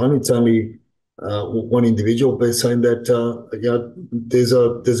only one, it's only one individual, but saying that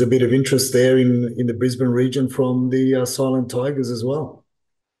there's a bit of interest there in the Brisbane region from the Silent Tigers as well.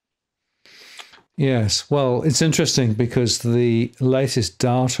 Yes, well, it's interesting because the latest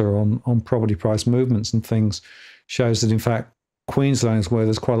data on property price movements and things shows that, in fact, Queensland is where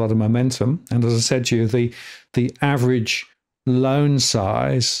there's quite a lot of momentum. And as I said to you, the average loan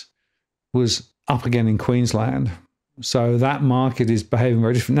size was up again in Queensland. So that market is behaving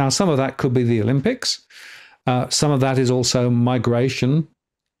very different. Now, some of that could be the Olympics. Some of that is also migration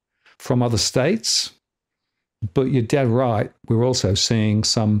from other states. But you're dead right. We're also seeing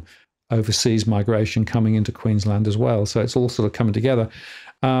some overseas migration coming into Queensland as well. So it's all sort of coming together.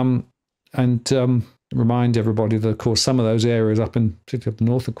 And remind everybody that, of course, some of those areas up in particularly the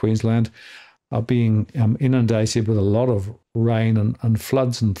north of Queensland are being inundated with a lot of rain and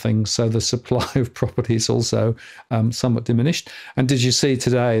floods and things. So the supply of property is also somewhat diminished. And did you see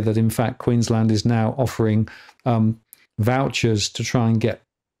today that, in fact, Queensland is now offering vouchers to try and get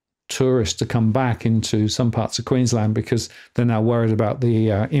tourists to come back into some parts of Queensland because they're now worried about the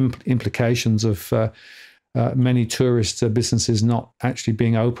implications of many tourist businesses not actually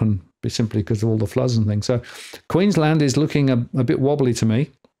being open simply because of all the floods and things. So Queensland is looking a bit wobbly to me,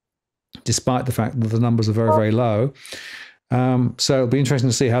 despite the fact that the numbers are very, very low. So it'll be interesting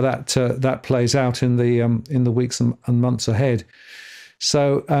to see how that plays out in the weeks and months ahead.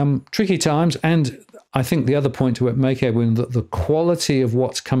 So tricky times. And I think the other point to make, Edwin, that the quality of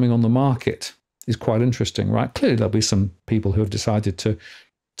what's coming on the market is quite interesting, right? Clearly, there'll be some people who have decided to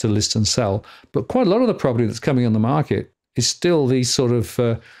list and sell, but quite a lot of the property that's coming on the market is still these sort of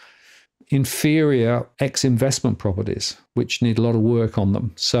inferior ex-investment properties, which need a lot of work on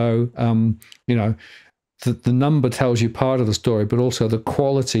them. So, the number tells you part of the story, but also the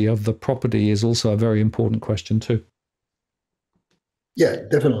quality of the property is also a very important question too. Yeah,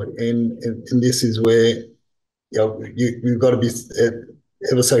 definitely. And this is where you've got to be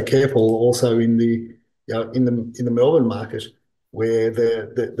ever so careful. Also in the in the Melbourne market, where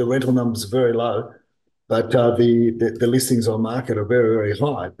the rental numbers are very low, but the listings on market are very, very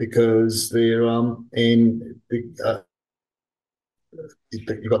high because they're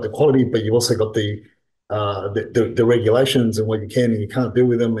you've got the quality, but you've also got the regulations and what you can and you can't do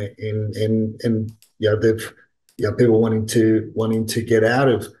with them, and they've people wanting to get out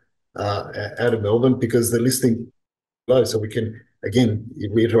of Melbourne because the listing low. So we can again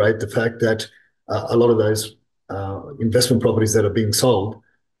reiterate the fact that a lot of those investment properties that are being sold,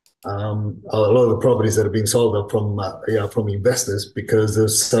 a lot of the properties that are being sold are from investors because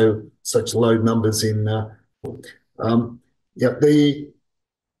there's such low numbers in.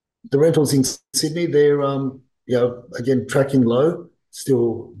 The rentals in Sydney, they're again tracking low,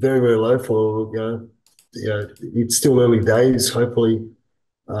 still very, very low for it's still early days. Hopefully,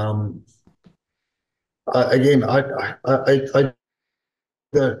 whether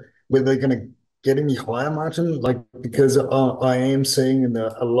they're going to get any higher, Martin, because I am seeing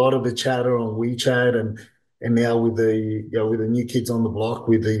a lot of the chatter on WeChat and now with the new kids on the block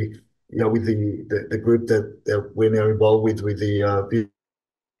with the group that we're now involved with the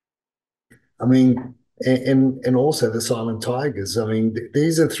I mean, and also the Silent Tigers. I mean,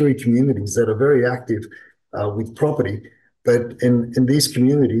 these are three communities that are very active with property, and these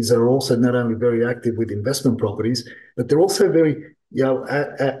communities are also not only very active with investment properties, but they're also very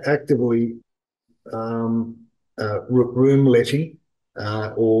actively room letting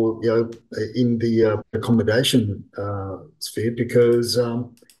or in the accommodation sphere because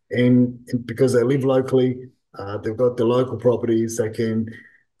and because they live locally, they've got the local properties. They can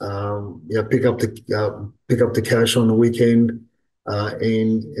pick up the cash on the weekend,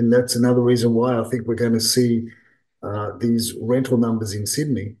 and that's another reason why I think we're going to see these rental numbers in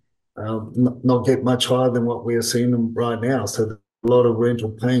Sydney not get much higher than what we are seeing them right now. So a lot of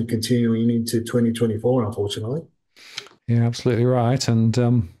rental pain continuing into 2024, unfortunately. Yeah, absolutely right. And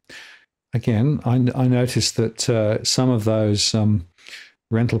again, I noticed that some of those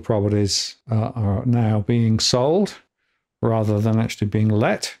rental properties are now being sold rather than actually being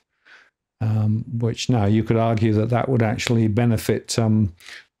let, which now you could argue that would actually benefit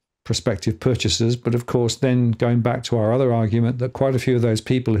prospective purchasers. But of course, then going back to our other argument that quite a few of those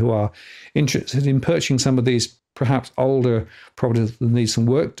people who are interested in purchasing some of these perhaps older properties that need some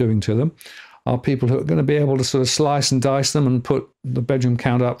work doing to them are people who are going to be able to sort of slice and dice them and put the bedroom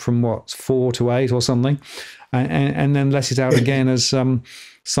count up from 4 to 8 or something, and then let it out again as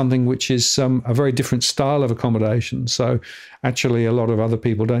something which is a very different style of accommodation. So actually a lot of other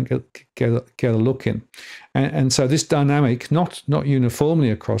people don't get a look in. And so this dynamic, not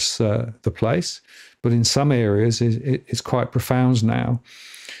uniformly across the place, but in some areas is quite profound now.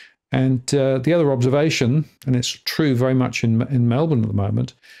 And the other observation, and it's true very much in Melbourne at the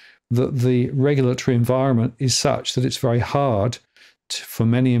moment, that the regulatory environment is such that it's very hard for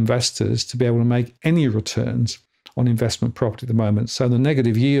many investors to be able to make any returns on investment property at the moment. So the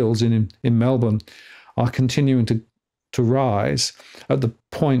negative yields in Melbourne are continuing to rise at the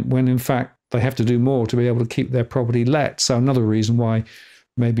point when, in fact, they have to do more to be able to keep their property let. So another reason why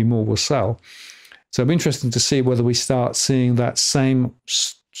maybe more will sell. So I'm interested to see whether we start seeing that same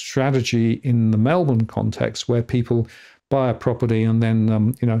strategy in the Melbourne context, where people buy a property and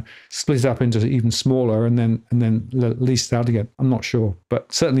then split it up into even smaller and then lease it out again. I'm not sure,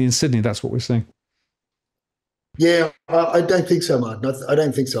 but certainly in Sydney, that's what we're seeing. Yeah, I don't think so, Martin. I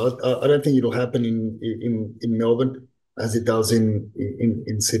don't think so. I don't think it'll happen in Melbourne as it does in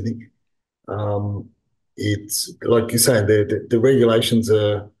Sydney. It's like you say, the regulations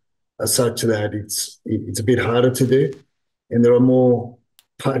are such that it's a bit harder to do, and there are more.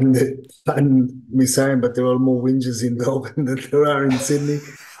 Pardon me saying, but there are more whingers in Melbourne than there are in Sydney,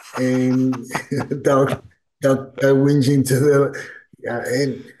 and they'll whinge into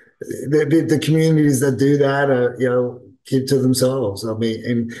and the communities that do that are keep to themselves. I mean,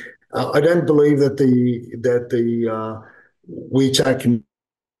 and I don't believe that the WeChat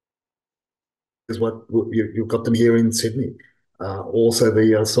is what you've got them here in Sydney. Also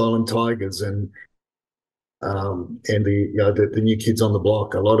the Silent Tigers and the new kids on the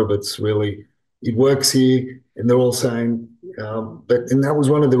block. A lot of it's really, it works here, and they're all saying. And that was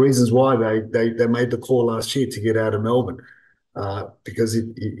one of the reasons why they made the call last year to get out of Melbourne, because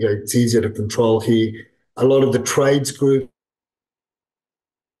it's easier to control here. A lot of the trades group,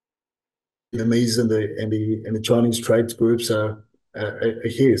 the Vietnamese and the Chinese trades groups are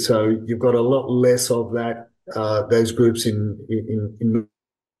here, so you've got a lot less of that. Those groups in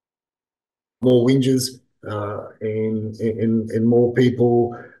more whingers and more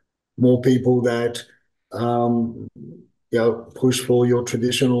people that push for your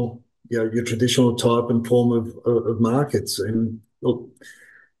traditional type and form of markets. And look,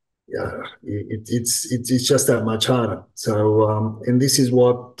 it's just that much harder. So and this is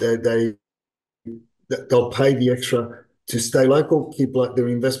what they'll pay the extra to stay local, keep like their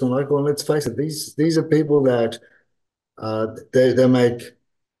investment local. And let's face it, these are people that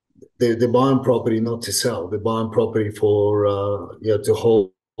they're buying property not to sell. They're buying property for to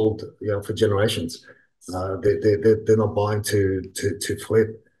hold for generations. They're not buying to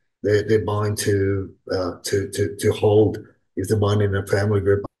flip. They're buying to hold. If they're buying in a family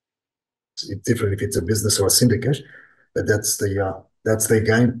group, it's different if it's a business or a syndicate, but that's their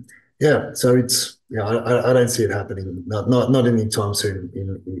game. Yeah, so I don't see it happening. Not anytime soon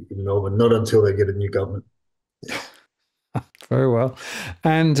in Melbourne. Not until they get a new government. Very well.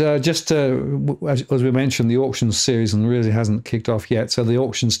 And as we mentioned, the auction season really hasn't kicked off yet. So the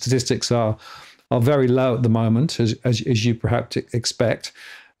auction statistics are very low at the moment, as you perhaps expect.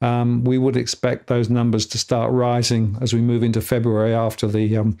 We would expect those numbers to start rising as we move into February after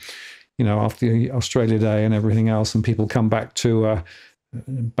the after the Australia Day and everything else, and people come back to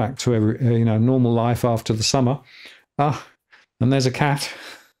every normal life after the summer. And there's a cat.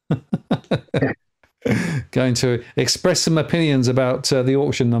 Going to express some opinions about the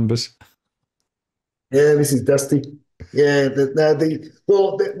auction numbers. Yeah, this is Dusty. Yeah,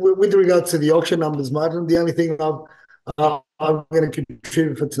 with regards to the auction numbers, Martin, the only thing I'm going to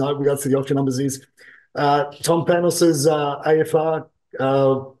contribute for tonight with regards to the auction numbers is Tom Panos's AFR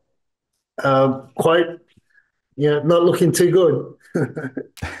quote, not looking too good.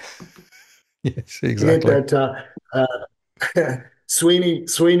 Yes, exactly. You get that.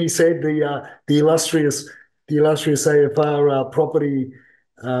 Sweeney said the illustrious AFR property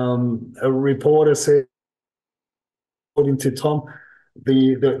a reporter said, according to Tom,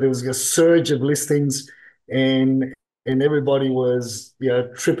 there was a surge of listings and everybody was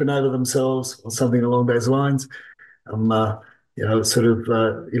tripping over themselves or something along those lines. Sort of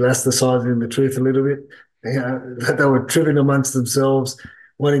elasticizing the truth a little bit. That they were tripping amongst themselves,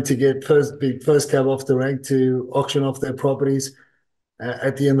 wanting to get first cab off the rank to auction off their properties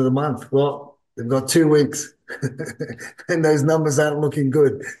at the end of the month. Well, they've got 2 weeks, and those numbers aren't looking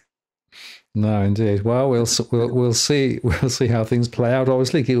good. No, indeed. Well, we'll see how things play out.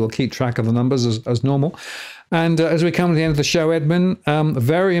 Obviously, we'll keep track of the numbers as normal. And as we come to the end of the show, Edmund,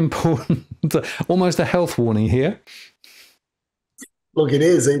 very important, almost a health warning here. Look, it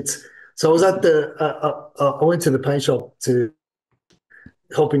is. So I was at I went to the paint shop to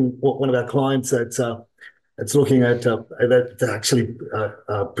helping one of our clients that's looking at actually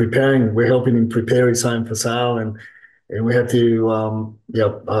preparing. We're helping him prepare his home for sale, and we had to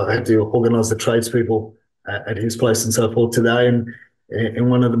I had to organise the tradespeople at his place and so forth today, and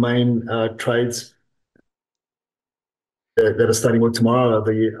one of the main trades that are starting work tomorrow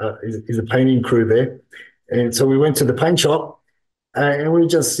is a painting crew there, and so we went to the paint shop. and we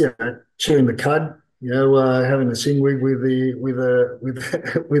just chewing the cud, having a shinwig with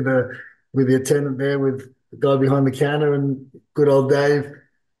with the attendant there, with the guy behind the counter, and good old Dave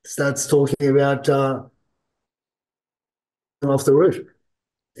starts talking about off the roof,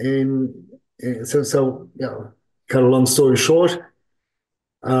 and, cut a long story short,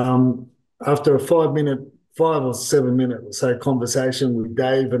 after a 5 or 7 minute say conversation with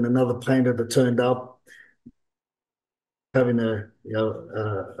Dave and another painter that turned up, having a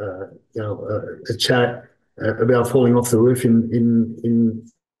chat about falling off the roof in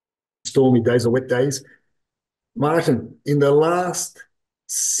stormy days or wet days. Martin, in the last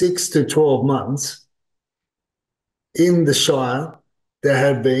 6 to 12 months in the Shire, there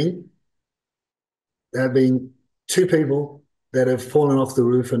have been 2 people that have fallen off the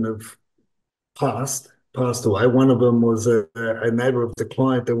roof and have passed away. One of them was a neighbour of the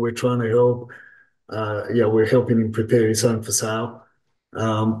client that we're trying to help. We're helping him prepare his home for sale.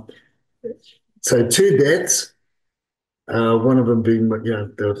 So 2 deaths. One of them being my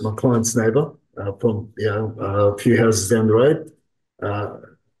client's neighbour from a few houses down the road.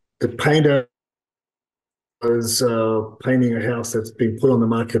 The painter was painting a house that's been put on the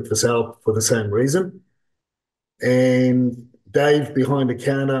market for sale for the same reason. And Dave behind the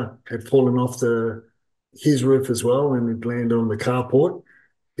counter had fallen off his roof as well, and it landed on the carport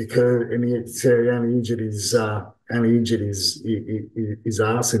he only injured his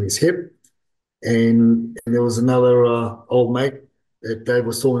ass and his hip. And there was another old mate that Dave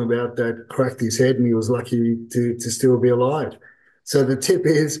was talking about that cracked his head, and he was lucky to still be alive. So the tip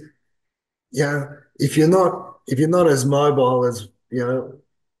is, if you're not as mobile as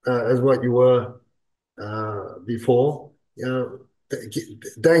as what you were before,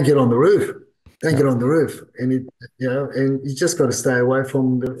 don't get on the roof. Don't get on the roof, and and you just got to stay away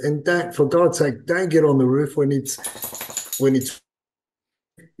from for God's sake, don't get on the roof when it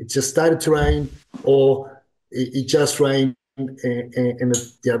just started to rain, or it just rained, and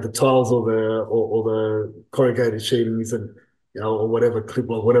the tiles or the corrugated sheetings and or whatever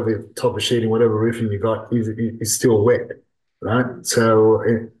clipboard, whatever type of sheeting, whatever roofing you got is still wet, right? So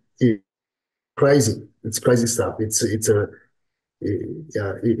crazy. It's crazy stuff. It's a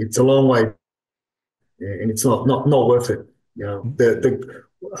long way, and it's not worth it.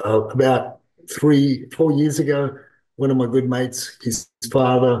 About 3-4 years ago, one of my good mates, his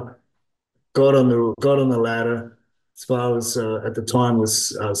father got on the ladder. His father was at the time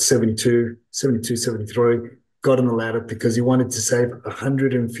was 72, 73. Got on the ladder because he wanted to save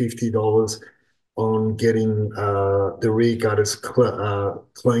 $150 on getting the rear gutters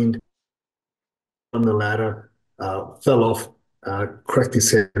cleaned. On the ladder, fell off, cracked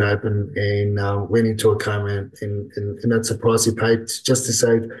his head open, and went into a coma. And that's the price he paid just to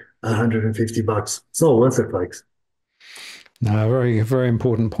save $150. It's not worth it, folks. No, very, very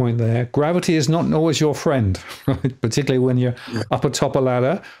important point there. Gravity is not always your friend, right? Particularly when you're up atop a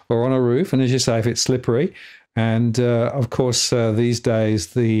ladder or on a roof. And as you say, if it's slippery. And of course, these days,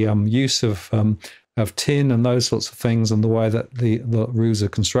 the use of tin and those sorts of things and the way that the roofs are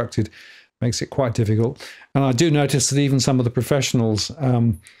constructed makes it quite difficult. And I do notice that even some of the professionals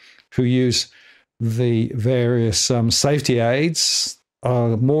who use the various safety aids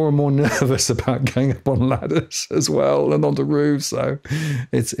are more and more nervous about going up on ladders as well and onto roofs. So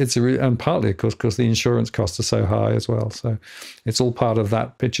and partly, of course, because the insurance costs are so high as well. So it's all part of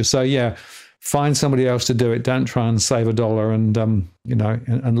that picture. So yeah, find somebody else to do it. Don't try and save $1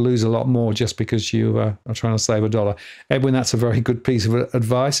 and lose a lot more just because you are trying to save $1. Edwin, that's a very good piece of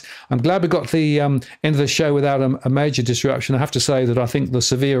advice. I'm glad we got to the end of the show without a major disruption. I have to say that I think the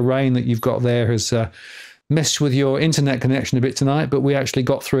severe rain that you've got there has messed with your internet connection a bit tonight, but we actually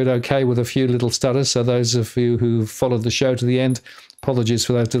got through it okay with a few little stutters. So those of you who followed the show to the end, apologies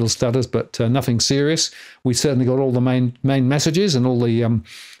for those little stutters, but nothing serious. We certainly got all the main messages and all the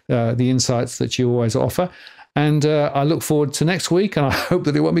insights that you always offer. And I look forward to next week, and I hope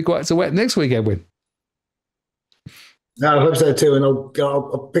that it won't be quite so wet next week, Edwin. No, I hope so too. And I'll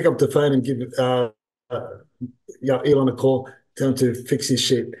pick up the phone and give Elon a call. Tell him to fix his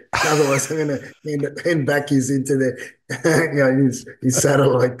shit. Otherwise, I'm going to hand back his internet, his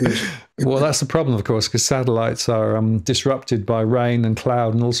satellite dish. Well, that's the problem, of course, because satellites are disrupted by rain and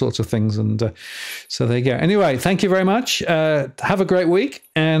cloud and all sorts of things. And so there you go. Anyway, thank you very much. Have a great week,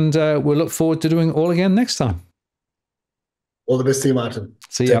 and we'll look forward to doing it all again next time. All the best to you, Martin.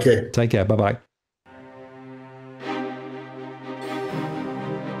 See you. Take care. Bye-bye.